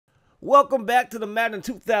Welcome back to the Madden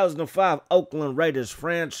 2005 Oakland Raiders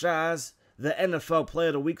franchise. The NFL Player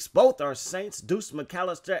of the Weeks, both are Saints, Deuce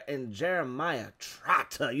McAllister and Jeremiah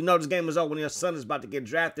Trotter. You know this game is over when your son is about to get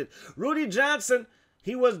drafted. Rudy Johnson,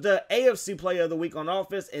 he was the AFC Player of the Week on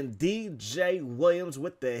offense, and DJ Williams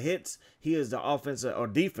with the hits. He is the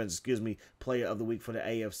defense, Player of the Week for the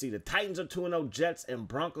AFC. The Titans are 2-0, Jets and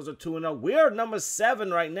Broncos are 2-0. We are number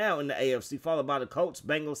 7 right now in the AFC, followed by the Colts,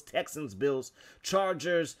 Bengals, Texans, Bills,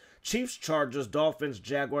 Chargers, Chiefs, Chargers, Dolphins,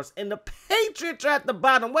 Jaguars, and the Patriots are at the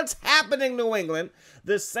bottom. What's happening, New England?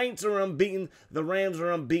 The Saints are unbeaten. The Rams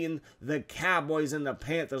are unbeaten. The Cowboys and the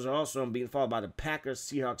Panthers are also unbeaten, followed by the Packers,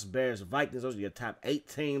 Seahawks, Bears, Vikings. Those are your top 8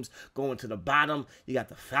 teams. Going to the bottom, you got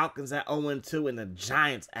the Falcons at 0-2 and the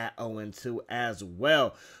Giants at 0-2 as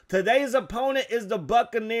well. Today's opponent is the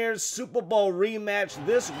Buccaneers Super Bowl rematch.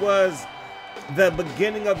 This was the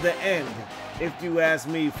beginning of the end, if you ask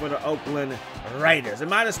me, for the Oakland Raiders. It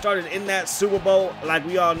might have started in that Super Bowl, like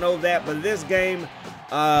we all know that, but this game,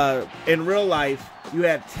 in real life, you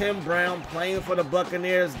had Tim Brown playing for the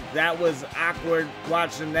Buccaneers. That was awkward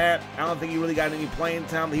watching that. I don't think he really got any playing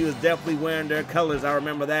time, but he was definitely wearing their colors. I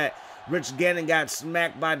remember that. Rich Gannon got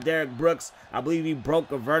smacked by Derek Brooks. I believe he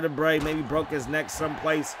broke a vertebrae, maybe broke his neck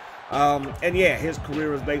someplace. And yeah, his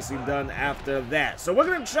career was basically done after that. So we're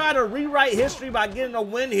going to try to rewrite history by getting a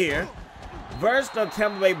win here versus the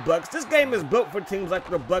Tampa Bay Bucks. This game is built for teams like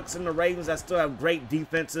the Bucks and the Ravens that still have great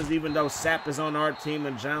defenses, even though Sapp is on our team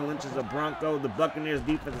and John Lynch is a Bronco. The Buccaneers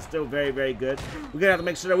defense is still very, very good. We're going to have to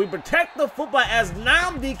make sure that we protect the football as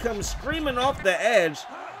Nnamdi comes screaming off the edge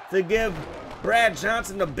to give Brad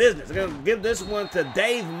Johnson the business. They're going to give this one to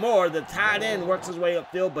Dave Moore. The tight end works his way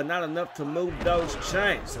upfield, but not enough to move those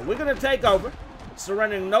chains. So we're going to take over,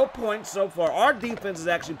 surrendering no points so far. Our defense is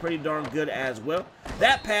actually pretty darn good as well.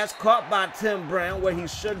 That pass caught by Tim Brown where he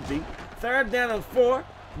should be. 3rd down and 4.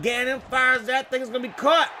 Gannon fires that thing. It's going to be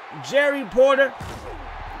caught. Jerry Porter,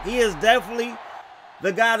 he is definitely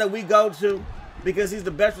the guy that we go to because he's the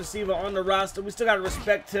best receiver on the roster. We still got to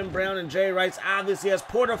respect Tim Brown and Jerry Rice, obviously, as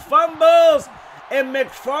Porter fumbles. And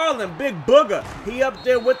McFarland, big booger, he up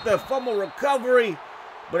there with the fumble recovery.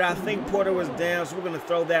 But I think Porter was down, so we're going to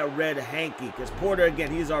throw that red hanky. Because Porter,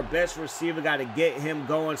 again, he's our best receiver. Got to get him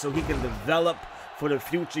going so he can develop for the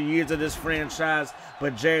future years of this franchise.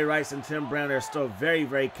 But Jerry Rice and Tim Brown are still very,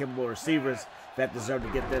 very capable receivers that deserve to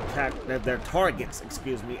get their targets,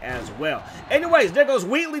 as well. Anyways, there goes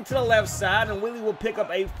Wheatley to the left side, and Wheatley will pick up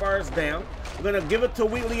a 1st down. We're going to give it to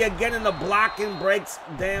Wheatley again, and the blocking breaks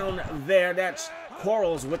down there. That's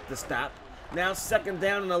Quarles with the stop. Now 2nd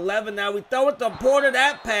down and 11. Now we throw it to Porter.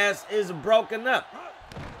 That pass is broken up.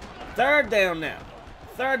 3rd down now.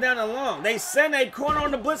 3rd down and long. They send a corner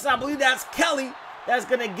on the blitz. I believe that's Kelly. That's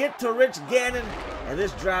going to get to Rich Gannon. And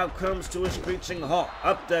this drive comes to a screeching halt.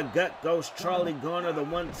 Up the gut goes Charlie Garner, the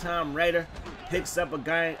one-time Raider. Picks up a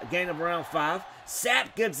gain of around 5.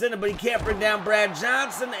 Sapp gets in it, but he can't bring down Brad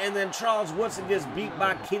Johnson. And then Charles Woodson gets beat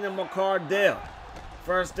by Keenan McCardell.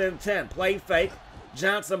 1st and 10. Play fake.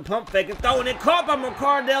 Johnson pump faking, throwing it, caught by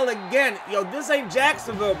McCardell again. Yo, this ain't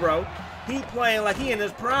Jacksonville, bro. He playing like he in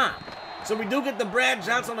his prime. So we do get the Brad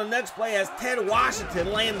Johnson on the next play as Ted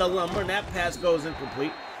Washington laying the lumber, and that pass goes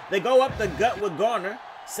incomplete. They go up the gut with Garner,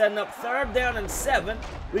 setting up 3rd down and 7.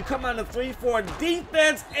 We come on the 3-4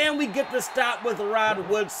 defense, and we get the stop with Rod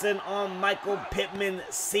Woodson on Michael Pittman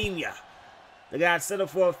Sr. The guy set up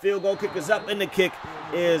for a field goal, kick is up, and the kick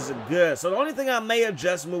is good. So the only thing I may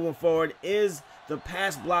adjust moving forward is the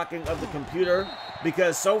pass blocking of the computer,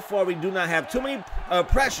 because so far we do not have too many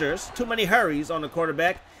pressures, too many hurries on the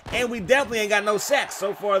quarterback, and we definitely ain't got no sacks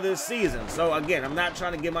so far this season. So again, I'm not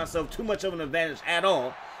trying to give myself too much of an advantage at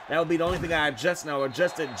all. That would be the only thing I adjust now,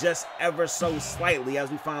 adjust it just ever so slightly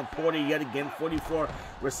as we find Porter yet again, 44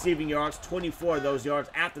 receiving yards, 24 of those yards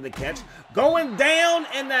after the catch. Going down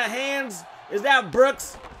in the hands, is that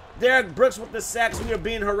Brooks? Derek Brooks with the sacks. We are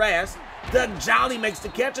being harassed. Doug Jolly makes the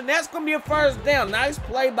catch, and that's going to be a 1st down. Nice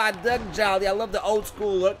play by Doug Jolly. I love the old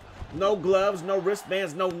school look. No gloves, no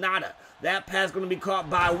wristbands, no nada. That pass going to be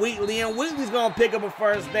caught by Wheatley, and Wheatley's going to pick up a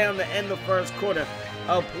 1st down to end the 1st quarter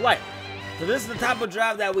of play. So this is the type of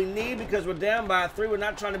drive that we need because we're down by 3. We're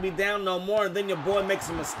not trying to be down no more, and then your boy makes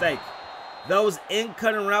a mistake. Those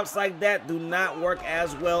in-cutting routes like that do not work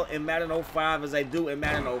as well in Madden 05 as they do in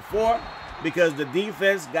Madden 04. Because the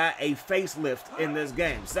defense got a facelift in this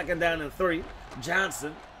game. 2nd down and 3.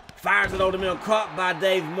 Johnson fires it over the middle, caught by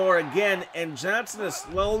Dave Moore again. And Johnson is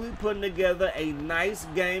slowly putting together a nice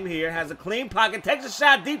game here. Has a clean pocket, takes a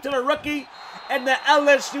shot deep to the rookie. And the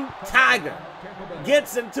LSU Tiger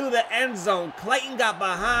gets into the end zone. Clayton got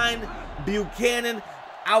behind Buchanan.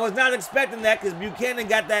 I was not expecting that because Buchanan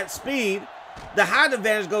got that speed. The height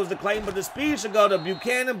advantage goes to Clayton, but the speed should go to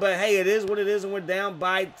Buchanan. But hey, it is what it is, and we're down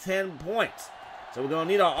by 10 points. So we're going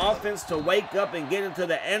to need our offense to wake up and get into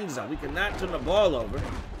the end zone. We cannot turn the ball over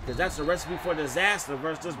because that's a recipe for disaster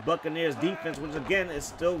versus this Buccaneers defense, which again is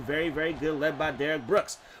still very, very good, led by Derrick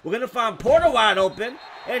Brooks. We're going to find Porter wide open,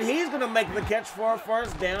 and he's going to make the catch for a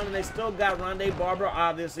first down, and they still got Rondé Barber,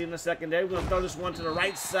 obviously, in the secondary. We're going to throw this one to the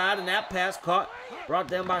right side, and that pass caught, brought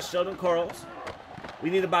down by Sheldon Quarles. We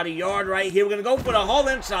need about a yard right here. We're going to go for the whole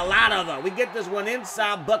enchilada, though. We get this one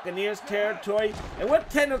inside Buccaneers territory, and we're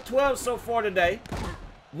 10 of 12 so far today.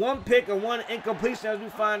 One pick and one incompletion as we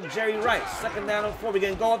find Jerry Rice. Second down and 4. We're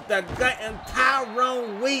going to go up the gut, and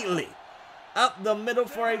Tyrone Wheatley up the middle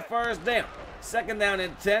for a first down. Second down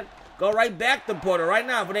and 10. Go right back to Porter right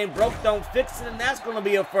now. If it ain't broke, don't fix it, and that's going to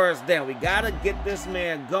be a first down. We got to get this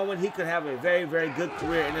man going. He could have a very, very good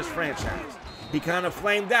career in this franchise. He kind of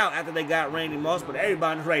flamed out after they got Randy Moss, but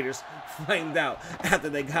everybody in the Raiders flamed out after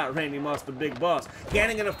they got Randy Moss, the big boss.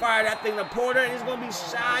 Gannon going to fire that thing to Porter, and he's going to be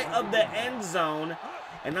shy of the end zone,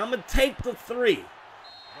 and I'm going to take the 3.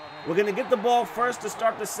 We're going to get the ball first to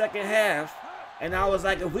start the second half, and I was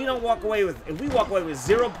like, if we walk away with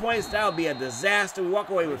 0 points, that would be a disaster. We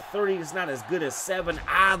walk away with 30. It's not as good as 7,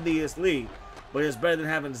 obviously, but it's better than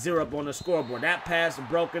having 0 up on the scoreboard. That pass is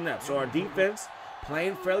broken up, so our defense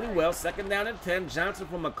playing fairly well. Second down and 10. Johnson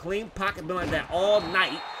from a clean pocket, been like that all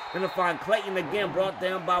night. Gonna find Clayton again, brought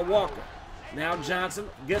down by Walker. Now Johnson,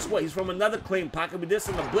 guess what? He's from another clean pocket. We did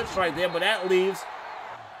some of the blitz right there, but that leaves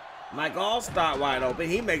Mike Allstott wide open.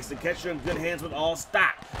 He makes the catch. You're in good hands with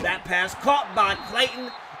Allstott. That pass caught by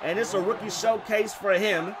Clayton, and it's a rookie showcase for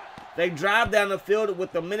him. They drive down the field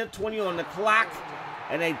with a minute 20 on the clock,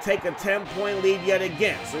 and they take a 10-point lead yet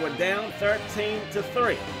again. So we're down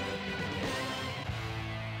 13-3.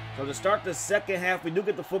 So to start the second half, we do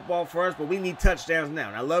get the football first, but we need touchdowns now.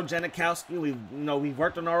 And I love Janikowski. We've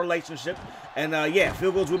worked on our relationship, and yeah,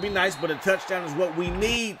 field goals would be nice, but a touchdown is what we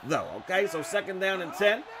need, though. Okay, so second down and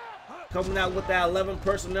 10, coming out with that 11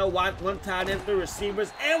 personnel, one tight end, 3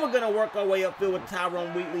 receivers, and we're gonna work our way upfield with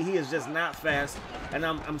Tyrone Wheatley. He is just not fast, and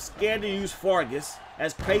I'm scared to use Fargus.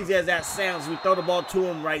 As crazy as that sounds, we throw the ball to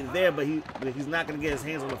him right there, but he's not gonna get his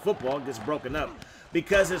hands on the football. It gets broken up.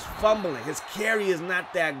 Because his fumbling, his carry is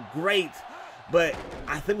not that great, but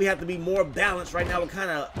I think we have to be more balanced. Right now, we're kind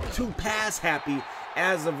of too pass happy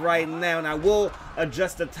as of right now, and I will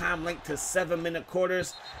adjust the time length to 7-minute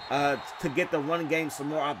quarters to get the run game some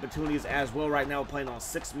more opportunities as well. Right now, we're playing on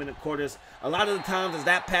 6-minute quarters. A lot of the times, as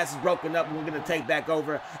that pass is broken up and we're going to take back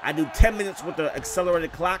over, I do 10 minutes with the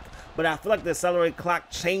accelerated clock, but I feel like the accelerated clock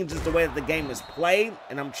changes the way that the game is played,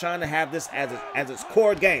 and I'm trying to have this as its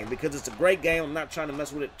core game because it's a great game. I'm not trying to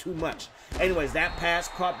mess with it too much. Anyways, that pass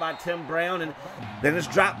caught by Tim Brown, and then it's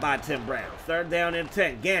dropped by Tim Brown. Third down and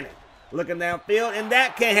 10. Gannon looking downfield, and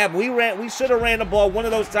that can't happen. We should have ran the ball one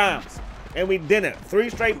of those times, and we didn't. 3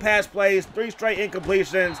 straight pass plays, 3 straight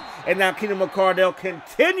incompletions, and now Keenan McCardell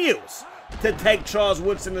continues to take Charles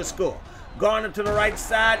Woodson to school. Garner to the right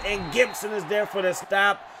side, and Gibson is there for the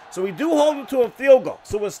stop. So we do hold him to a field goal.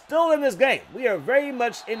 So we're still in this game. We are very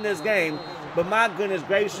much in this game, but my goodness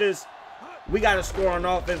gracious, we got to score on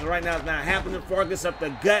offense. Right now it's not happening. Fargus up the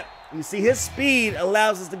gut. You see his speed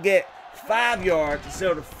allows us to get 5 yards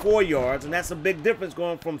instead of 4 yards, and that's a big difference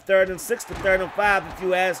going from 3rd and 6 to 3rd and 5 if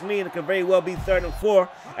you ask me, and it could very well be 3rd and 4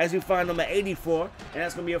 as you find them at 84, and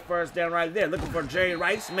that's going to be a first down right there. Looking for Jerry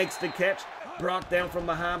Rice, makes the catch, brought down from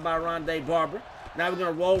behind by Rondé Barber. Now we're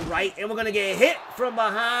going to roll right, and we're going to get hit from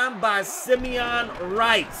behind by Simeon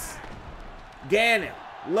Rice. Gannon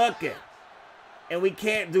looking. And we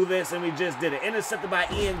can't do this, and we just did it. Intercepted by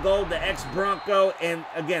Ian Gold, the ex-Bronco, and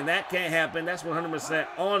again, that can't happen. That's 100%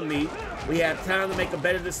 on me. We have time to make a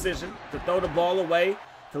better decision, to throw the ball away,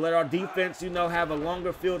 to let our defense, have a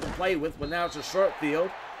longer field to play with, but now it's a short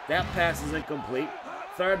field. That pass is incomplete.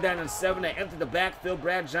 3rd down and 7, they empty the backfield.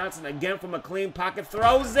 Brad Johnson, again from a clean pocket,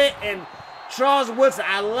 throws it, and Charles Woodson,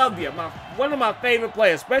 I love you. One of my favorite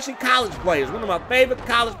players, especially college players, one of my favorite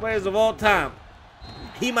college players of all time.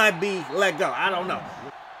 He might be let go. I don't know.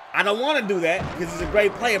 I don't want to do that because he's a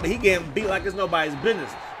great player, but he getting beat like it's nobody's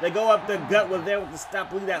business. They go up the gut. We're there with the stop. I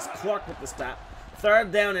believe that's Clark with the stop.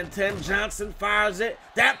 3rd down and 10. Johnson fires it.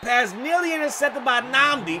 That pass nearly intercepted by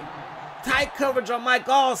Nnamdi. Tight coverage on Mike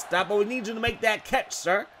Allstott, but we need you to make that catch,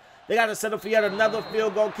 sir. They got to settle for yet another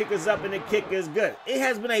field goal. Kick is up, and the kick is good. It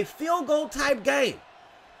has been a field goal type game.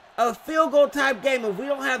 A field goal type game. If we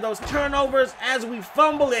don't have those turnovers as we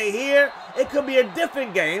fumble it here, it could be a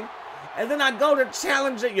different game. And then I go to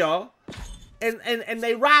challenge it, y'all, and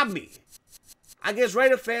they rob me. I guess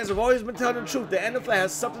Raider fans have always been telling the truth. The NFL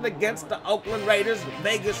has something against the Oakland Raiders,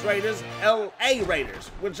 Vegas Raiders, LA Raiders.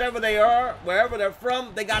 Whichever they are, wherever they're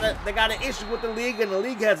from, they got an issue with the league, and the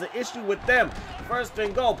league has an issue with them. First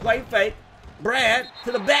and goal, play fake. Brad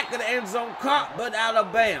to the back of the end zone, caught but out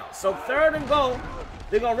of bounds. So third and goal,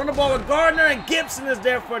 they're going to run the ball with Gardner, and Gibson is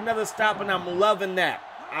there for another stop, and I'm loving that.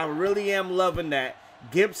 I really am loving that.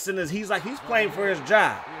 Gibson he's playing for his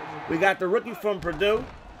job. We got the rookie from Purdue.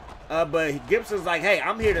 But Gibson's like, hey,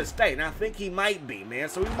 I'm here to stay. And I think he might be, man.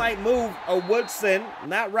 So we might move a Woodson,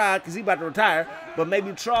 not Rod, because he's about to retire. But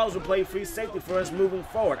maybe Charles will play free safety for us moving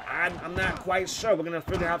forward. I'm not quite sure. We're going to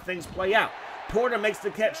figure out how things play out. Porter makes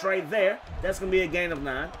the catch right there. That's going to be a gain of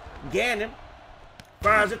 9. Gannon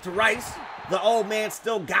fires it to Rice. The old man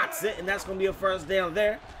still got it, and that's going to be a first down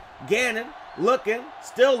there. Gannon looking,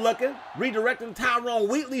 still looking, redirecting Tyrone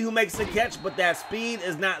Wheatley, who makes the catch, but that speed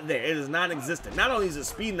is not there. It is non-existent. Not only is the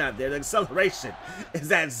speed not there, the acceleration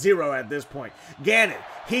is at 0 at this point. Gannon,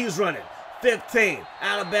 he's running. 15,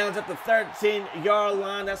 out of bounds at the 13-yard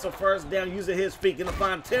line. That's a first down using his feet. Gonna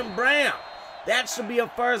find Tim Brown. That should be a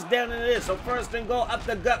first down, and it is. So first and goal up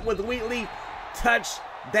the gut with Wheatley.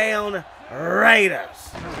 Touchdown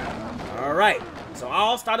Raiders. All right, so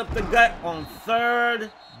I'll start up the gut on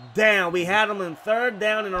third down. We had them in third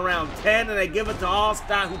down and around 10, and they give it to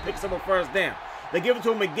Allstott, who picks up a first down. They give it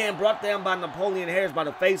to him again, brought down by Napoleon Harris by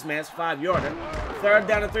the face mask, 5-yarder. Third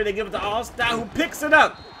down and 3, they give it to Allstott, who picks it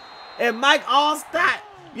up. And Mike Allstott,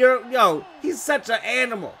 he's such an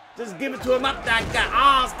animal. Just give it to him up that gut.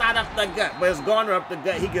 Allstott up the gut. But it's Garner up the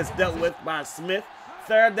gut. He gets dealt with by Smith.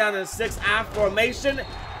 Third down and 6, I formation.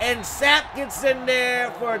 And Sapp gets in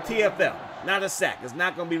there for a TFL. Not a sack. It's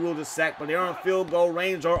not going to be ruled a sack, but they're on field goal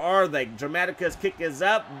range, or are they? Dramatica's kick is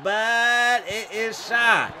up, but it is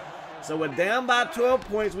shy. So we're down by 12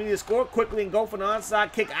 points. We need to score quickly and go for the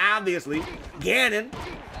onside kick, obviously. Gannon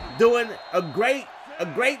doing a great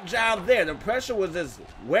job there. The pressure was just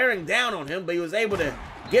wearing down on him, but he was able to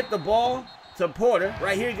get the ball to Porter.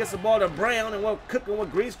 Right here, he gets the ball to Brown, and we're cooking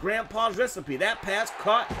with grease, Grandpa's recipe. That pass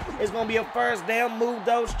caught is going to be a first down. Move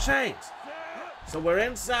those chains. So we're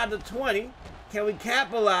inside the 20. Can we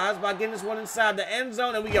capitalize by getting this one inside the end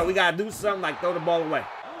zone? And we got to do something like throw the ball away.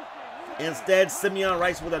 Instead, Simeon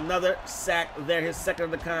Rice with another sack there, his second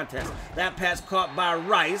of the contest. That pass caught by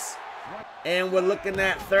Rice. And we're looking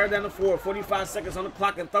at third down and 4, 45 seconds on the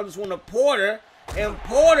clock, and throw this one to Porter. And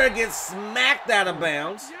Porter gets smacked out of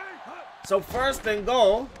bounds. So first and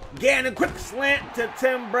goal. Gannon, quick slant to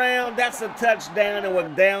Tim Brown. That's a touchdown, and we're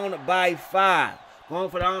down by 5. Going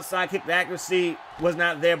for the onside kick. The accuracy was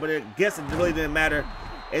not there, but I guess it really didn't matter.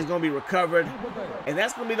 It's going to be recovered. And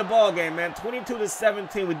that's going to be the ball game, man.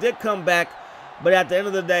 22-17. We did come back, but at the end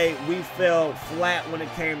of the day, we fell flat when it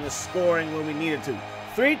came to scoring when we needed to.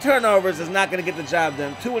 3 turnovers is not going to get the job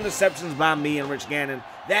done. 2 interceptions by me and Rich Gannon.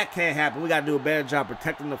 That can't happen. We got to do a better job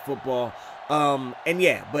protecting the football. And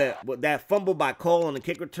yeah, but with that fumble by Cole on the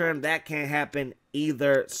kick return, that can't happen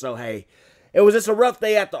either. So, hey, it was just a rough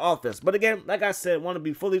day at the office. But again, like I said, want to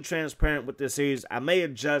be fully transparent with this series. I may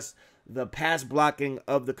adjust the pass blocking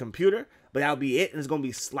of the computer, but that'll be it. And it's going to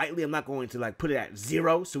be slightly, I'm not going to like put it at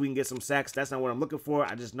 0 so we can get some sacks. That's not what I'm looking for.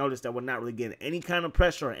 I just noticed that we're not really getting any kind of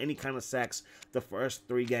pressure or any kind of sacks the first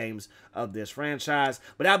 3 games of this franchise.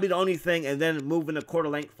 But that'll be the only thing. And then moving the quarter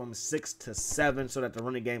length from 6 to 7 so that the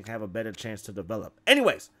running game can have a better chance to develop.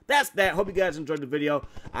 Anyways, that's that. Hope you guys enjoyed the video.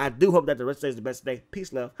 I do hope that the rest of the day is the best day.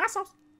 Peace, love. Hot sauce.